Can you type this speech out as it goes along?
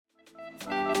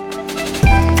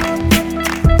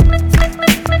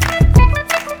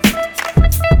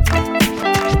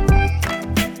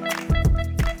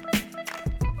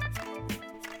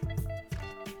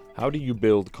do you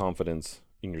build confidence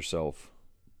in yourself,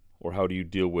 or how do you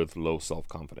deal with low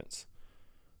self-confidence?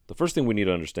 The first thing we need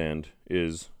to understand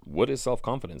is, what is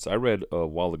self-confidence? I read a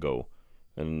while ago,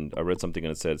 and I read something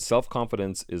and it said,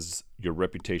 self-confidence is your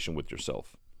reputation with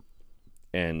yourself.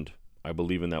 And I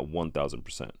believe in that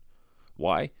 1000%.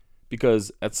 Why?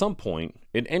 Because at some point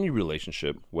in any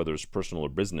relationship, whether it's personal or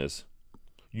business,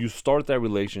 you start that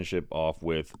relationship off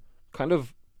with kind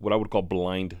of what I would call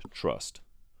blind trust,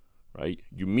 right?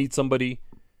 You meet somebody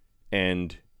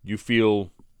and you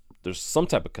feel there's some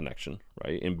type of connection,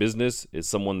 right? In business, it's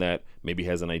someone that maybe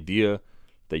has an idea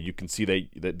that you can see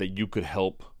that you could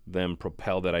help them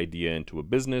propel that idea into a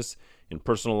business. In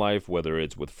personal life, whether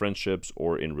it's with friendships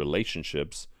or in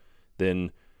relationships,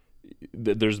 then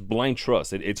there's blind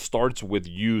trust. It starts with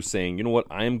you saying, you know what,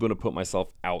 I am going to put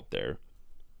myself out there.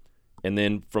 And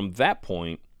then from that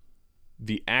point,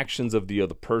 the actions of the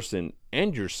other person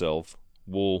and yourself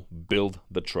will build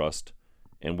the trust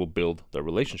and will build the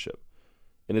relationship.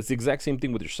 And it's the exact same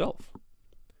thing with yourself.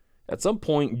 At some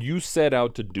point, you set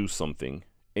out to do something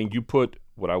and you put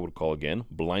what I would call, again,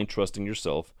 blind trust in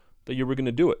yourself that you were going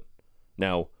to do it.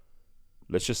 Now,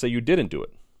 let's just say you didn't do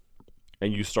it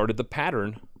and you started the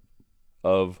pattern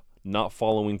of not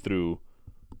following through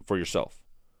for yourself.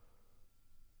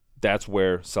 That's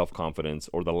where self-confidence,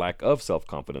 or the lack of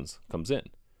self-confidence, comes in,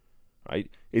 right?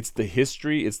 It's the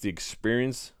history, it's the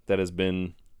experience that has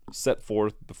been set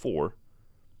forth before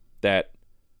that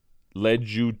led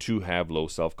you to have low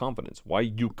self-confidence. Why?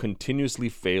 You continuously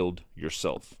failed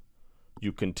yourself.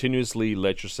 You continuously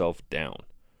let yourself down.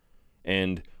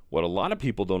 And what a lot of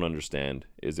people don't understand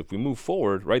is, if we move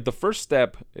forward, right, the first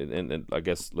step, and I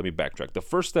guess let me backtrack. The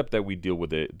first step that we deal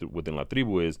with it within La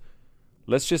Tribu is,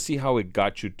 let's just see how it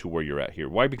got you to where you're at here.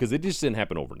 Why? Because it just didn't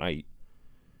happen overnight.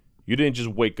 You didn't just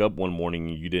wake up one morning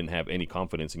and you didn't have any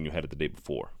confidence and you had it the day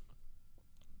before.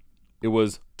 It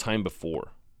was time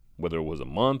before, whether it was a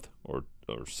month or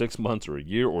 6 months or a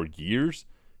year or years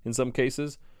in some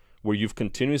cases, where you've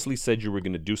continuously said you were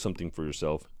going to do something for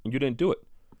yourself and you didn't do it.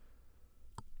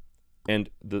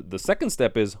 And the second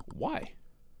step is, why?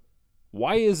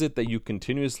 Why is it that you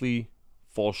continuously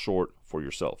fall short for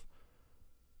yourself?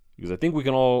 Because I think we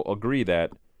can all agree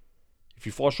that if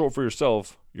you fall short for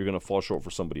yourself, you're going to fall short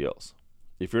for somebody else.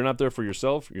 If you're not there for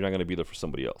yourself, you're not going to be there for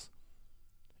somebody else.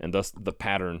 And thus the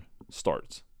pattern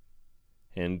starts.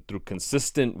 And through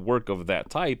consistent work of that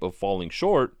type of falling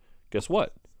short, guess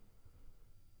what?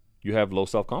 You have low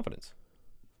self-confidence.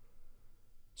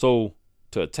 So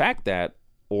to attack that,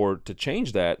 or to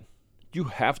change that, you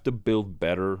have to build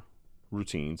better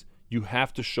routines. You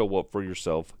have to show up for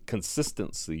yourself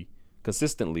consistently,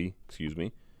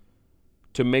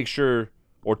 to make sure,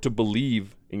 or to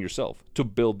believe in yourself, to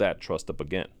build that trust up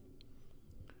again.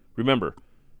 Remember,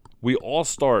 we all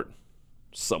start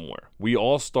somewhere. We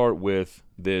all start with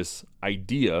this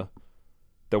idea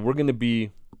that we're going to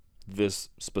be this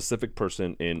specific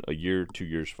person in a year, 2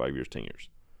 years, 5 years, 10 years.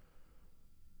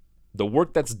 The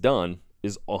work that's done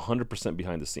is 100%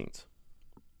 behind the scenes.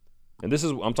 And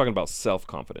I'm talking about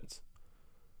self-confidence.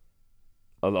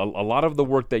 A lot of the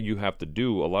work that you have to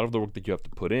do, a lot of the work that you have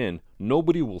to put in,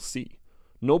 nobody will see.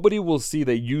 Nobody will see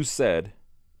that you said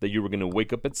that you were going to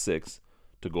wake up at 6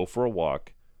 to go for a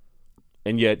walk,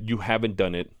 and yet you haven't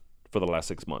done it for the last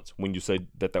 6 months when you said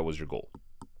that was your goal.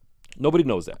 Nobody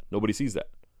knows that. Nobody sees that.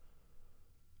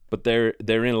 But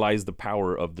therein lies the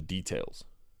power of the details.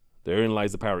 Therein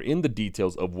lies the power in the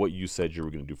details of what you said you were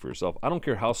going to do for yourself. I don't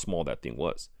care how small that thing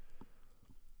was.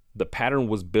 The pattern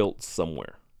was built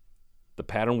somewhere. The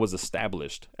pattern was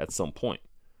established at some point.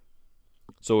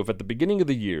 So if at the beginning of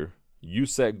the year you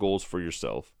set goals for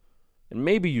yourself, and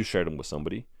maybe you shared them with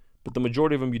somebody, but the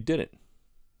majority of them you didn't,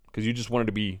 because you just wanted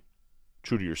to be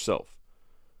true to yourself,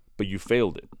 but you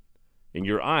failed it. In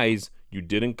your eyes, you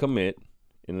didn't commit.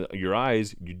 In your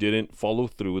eyes, you didn't follow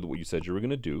through with what you said you were going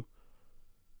to do.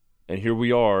 And here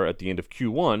we are at the end of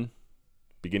Q1,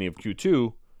 beginning of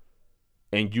Q2,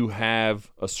 and you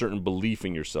have a certain belief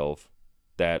in yourself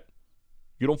that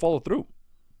you don't follow through.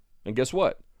 And guess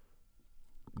what?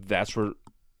 That's where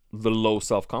the low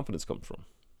self-confidence comes from.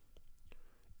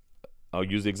 I'll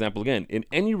use the example again. In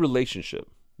any relationship,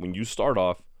 when you start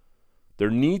off,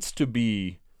 there needs to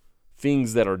be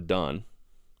things that are done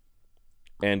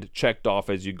and checked off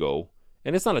as you go.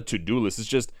 And it's not a to-do list. It's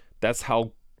just, that's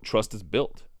how trust is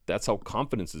built. That's how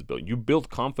confidence is built. You build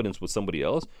confidence with somebody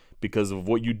else because of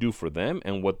what you do for them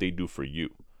and what they do for you.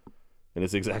 And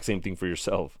it's the exact same thing for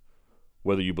yourself,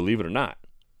 whether you believe it or not.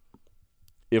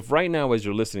 If right now, as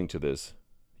you're listening to this,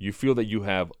 you feel that you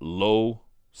have low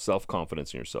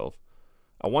self-confidence in yourself,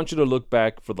 I want you to look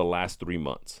back for the last 3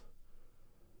 months.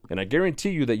 And I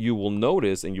guarantee you that you will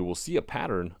notice and you will see a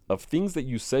pattern of things that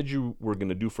you said you were going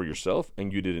to do for yourself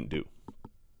and you didn't do.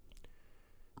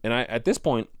 And at this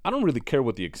point, I don't really care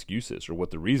what the excuse is or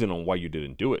what the reason on why you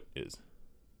didn't do it is,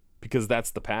 because that's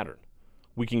the pattern.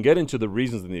 We can get into the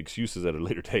reasons and the excuses at a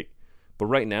later date. But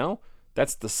right now,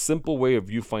 that's the simple way of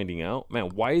you finding out, man,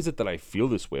 why is it that I feel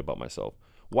this way about myself?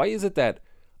 Why is it that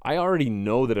I already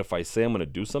know that if I say I'm going to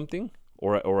do something,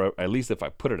 or at least if I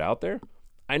put it out there,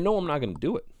 I know I'm not going to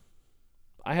do it.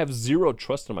 I have zero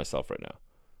trust in myself right now.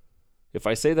 If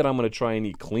I say that I'm going to try and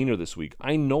eat cleaner this week,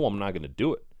 I know I'm not going to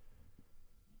do it.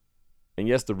 And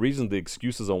yes, the reason, the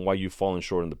excuses on why you've fallen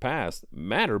short in the past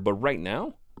matter, but right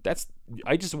now,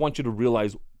 I just want you to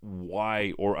realize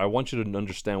why, or I want you to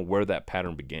understand where that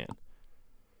pattern began.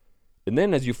 And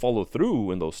then as you follow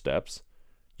through in those steps,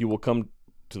 you will come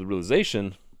to the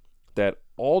realization that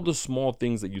all the small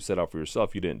things that you set out for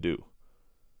yourself, you didn't do.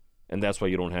 And that's why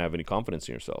you don't have any confidence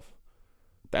in yourself.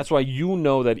 That's why you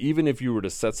know that even if you were to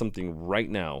set something right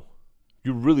now,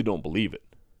 you really don't believe it.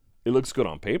 It looks good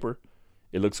on paper.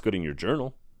 It looks good in your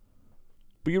journal.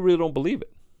 But you really don't believe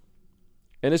it.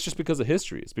 And it's just because of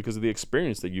history. It's because of the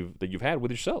experience that you've had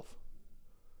with yourself.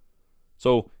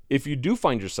 So if you do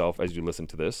find yourself, as you listen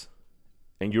to this,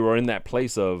 and you are in that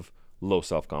place of low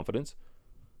self-confidence,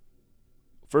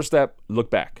 first step, look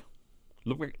back.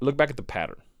 Look back at the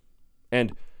pattern.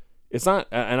 And it's not,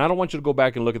 and I don't want you to go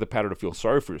back and look at the pattern to feel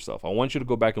sorry for yourself. I want you to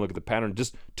go back and look at the pattern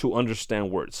just to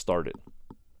understand where it started.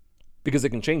 Because it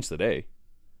can change today.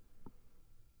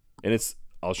 And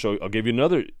I'll give you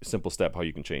another simple step how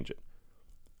you can change it.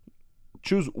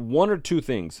 Choose one or two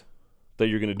things that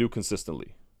you're going to do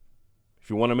consistently. If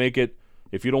you want to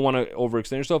if you don't want to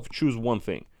overextend yourself, choose one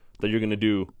thing that you're going to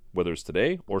do, whether it's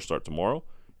today or start tomorrow,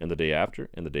 and the day after,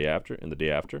 and the day after, and the day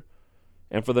after.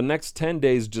 And for the next 10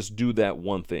 days, just do that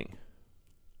one thing.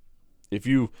 If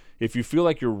you feel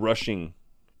like you're rushing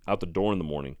out the door in the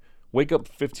morning, wake up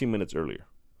 15 minutes earlier.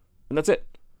 And that's it.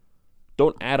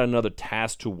 Don't add another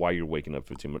task to why you're waking up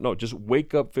 15 minutes. No, just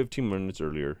wake up 15 minutes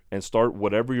earlier and start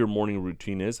whatever your morning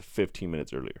routine is 15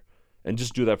 minutes earlier. And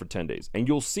just do that for 10 days. And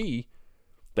you'll see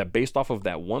that based off of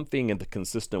that one thing and the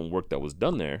consistent work that was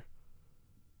done there,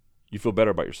 you feel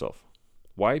better about yourself.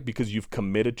 Why? Because you've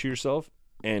committed to yourself.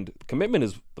 And commitment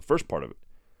is the first part of it.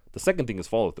 The second thing is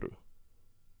follow through.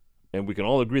 And we can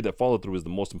all agree that follow through is the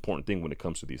most important thing when it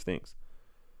comes to these things.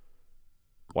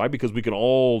 Why? Because we can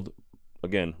all,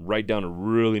 again, write down a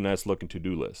really nice looking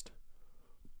to-do list.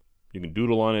 You can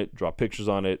doodle on it, draw pictures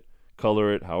on it,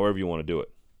 color it, however you want to do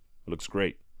it. It looks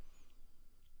great.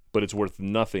 But it's worth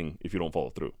nothing if you don't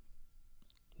follow through.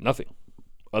 Nothing.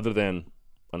 Other than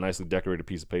a nicely decorated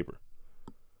piece of paper.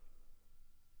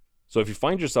 So if you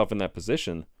find yourself in that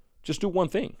position, just do one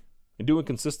thing and do it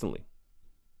consistently.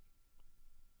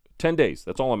 10 days,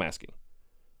 that's all I'm asking.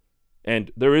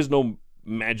 And there is no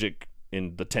magic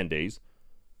in the 10 days.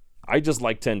 I just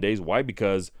like 10 days. Why?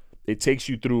 Because it takes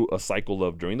you through a cycle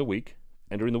of during the week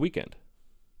and during the weekend.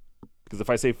 Because if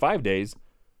I say 5 days,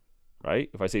 right?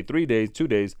 If I say 3 days, 2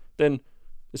 days, then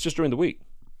it's just during the week.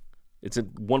 It's in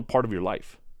one part of your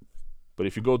life. But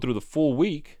if you go through the full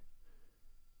week,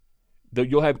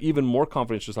 you'll have even more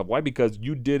confidence in yourself. Why? Because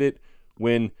you did it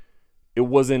when it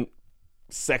wasn't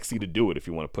sexy to do it, if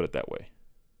you want to put it that way.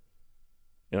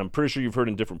 And I'm pretty sure you've heard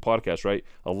in different podcasts, right?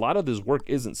 A lot of this work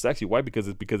isn't sexy. Why? Because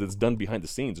it's done behind the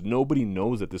scenes. Nobody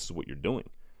knows that this is what you're doing.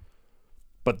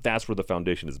 But that's where the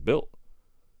foundation is built.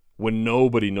 When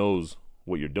nobody knows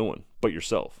what you're doing but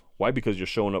yourself. Why? Because you're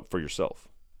showing up for yourself.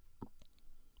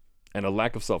 And a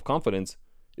lack of self-confidence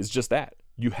is just that.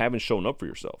 You haven't shown up for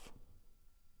yourself.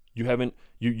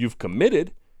 You've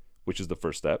committed, which is the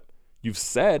first step. You've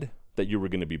said that you were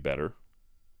going to be better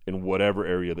in whatever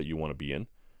area that you want to be in,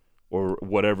 or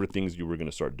whatever things you were going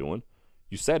to start doing.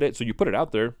 You said it, so you put it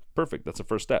out there. Perfect. That's the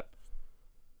first step.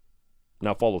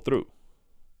 Now follow through.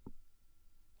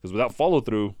 Because without follow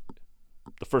through,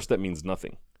 the first step means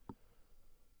nothing.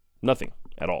 Nothing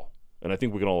at all. And I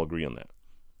think we can all agree on that.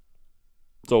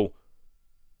 So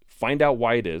find out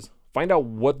why it is. Find out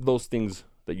what those things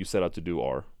that you set out to do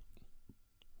are.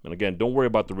 And again, don't worry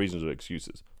about the reasons or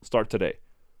excuses. Start today.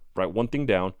 Write one thing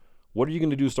down. What are you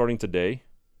going to do starting today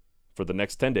for the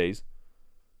next 10 days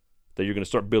that you're going to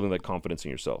start building that confidence in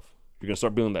yourself? You're going to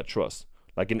start building that trust.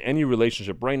 Like in any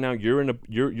relationship right now, you're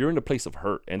in a place of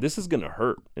hurt, and this is going to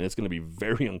hurt, and it's going to be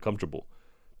very uncomfortable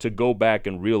to go back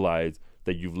and realize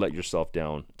that you've let yourself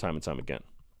down time and time again.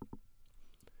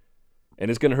 And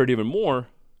it's going to hurt even more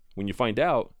when you find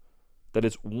out that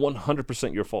it's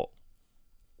 100% your fault.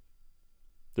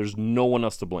 There's no one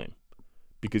else to blame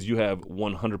because you have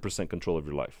 100% control of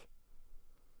your life.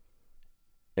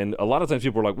 And a lot of times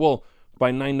people are like, well, by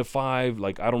 9 to 5,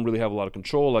 like I don't really have a lot of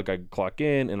control. Like I clock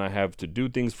in and I have to do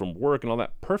things from work and all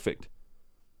that. Perfect.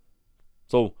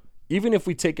 So even if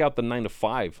we take out the 9 to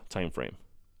 5 time frame,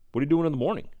 what are you doing in the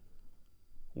morning?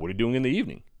 What are you doing in the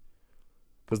evening?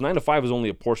 Because 9 to 5 is only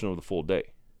a portion of the full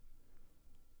day.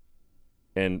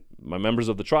 And my members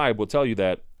of the tribe will tell you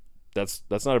that that's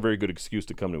not a very good excuse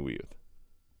to come to WeYouth,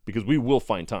 because we will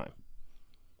find time.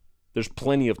 There's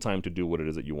plenty of time to do what it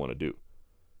is that you want to do,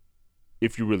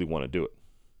 if you really want to do it.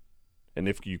 And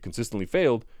if you consistently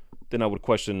failed, then I would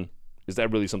question, is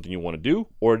that really something you want to do?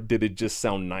 Or did it just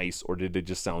sound nice? Or did it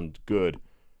just sound good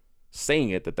saying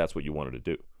it that that's what you wanted to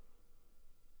do?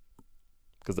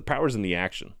 Because the power's in the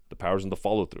action. The power's in the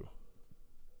follow through.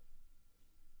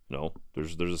 No,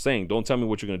 there's a saying, don't tell me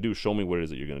what you're going to do. Show me what it is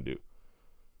that you're going to do.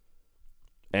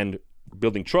 And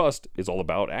building trust is all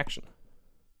about action.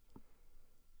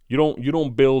 You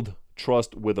don't build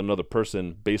trust with another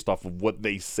person based off of what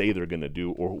they say they're going to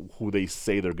do or who they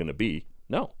say they're going to be.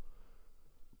 No.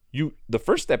 The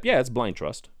first step, yeah, it's blind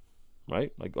trust,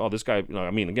 right? Like, oh, this guy,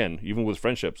 again, even with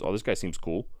friendships, oh, this guy seems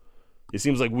cool. It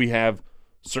seems like we have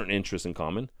certain interests in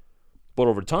common. But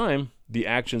over time, the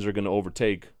actions are going to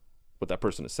overtake what that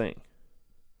person is saying.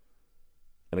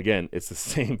 And again, it's the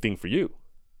same thing for you.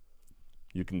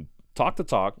 You can talk the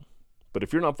talk, but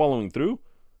if you're not following through,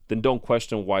 then don't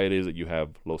question why it is that you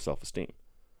have low self-esteem.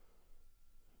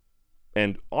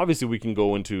 And obviously we can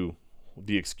go into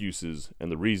the excuses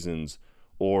and the reasons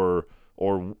or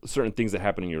certain things that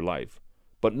happen in your life.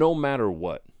 But no matter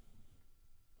what,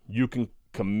 you can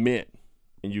commit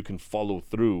and you can follow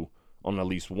through on at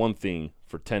least one thing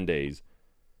for 10 days.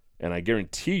 And I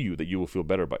guarantee you that you will feel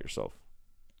better about yourself.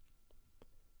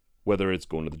 Whether it's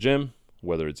going to the gym,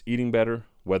 whether it's eating better,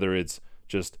 whether it's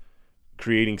just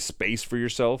creating space for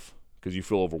yourself because you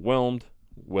feel overwhelmed,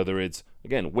 whether it's,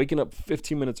 again, waking up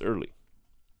 15 minutes early.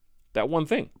 That one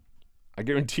thing, I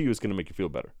guarantee you it's going to make you feel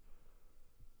better.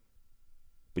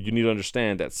 But you need to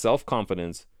understand that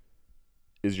self-confidence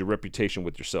is your reputation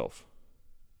with yourself.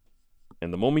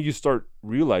 And the moment you start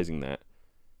realizing that,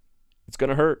 it's going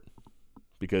to hurt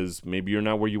because maybe you're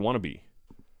not where you want to be.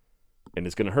 And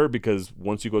it's going to hurt because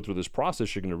once you go through this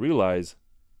process, you're going to realize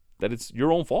that it's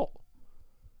your own fault.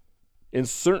 In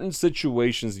certain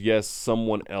situations, yes,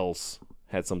 someone else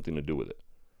had something to do with it.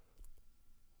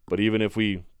 But even if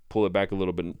we pull it back a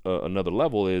little bit, another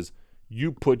level is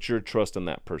you put your trust in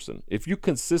that person. If you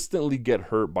consistently get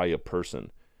hurt by a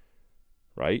person,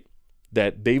 right,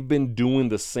 that they've been doing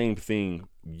the same thing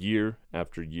year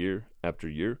after year after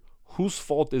year, whose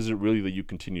fault is it really that you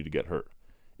continue to get hurt?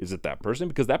 Is it that person?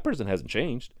 Because that person hasn't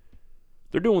changed.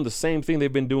 They're doing the same thing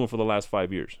they've been doing for the last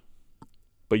 5 years.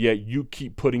 But yet you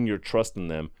keep putting your trust in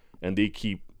them and they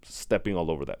keep stepping all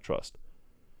over that trust.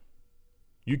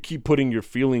 You keep putting your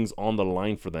feelings on the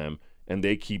line for them and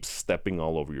they keep stepping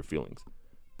all over your feelings.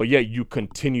 But yet you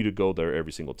continue to go there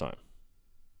every single time.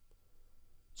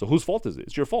 So whose fault is it?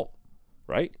 It's your fault,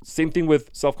 right? Same thing with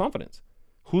self-confidence.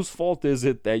 Whose fault is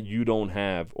it that you don't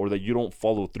have or that you don't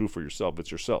follow through for yourself?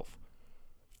 It's yourself.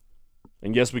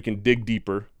 And yes, we can dig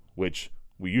deeper, which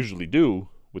we usually do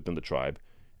within the tribe,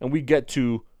 and we get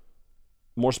to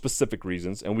more specific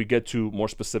reasons and we get to more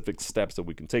specific steps that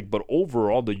we can take. But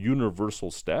overall, the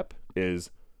universal step is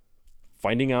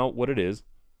finding out what it is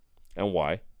and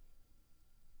why,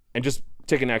 and just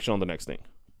taking action on the next thing.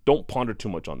 Don't ponder too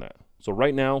much on that. So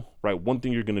right now, write one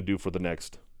thing you're going to do for the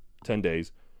next 10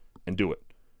 days and do it.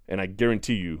 And I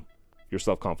guarantee you, your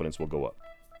self-confidence will go up.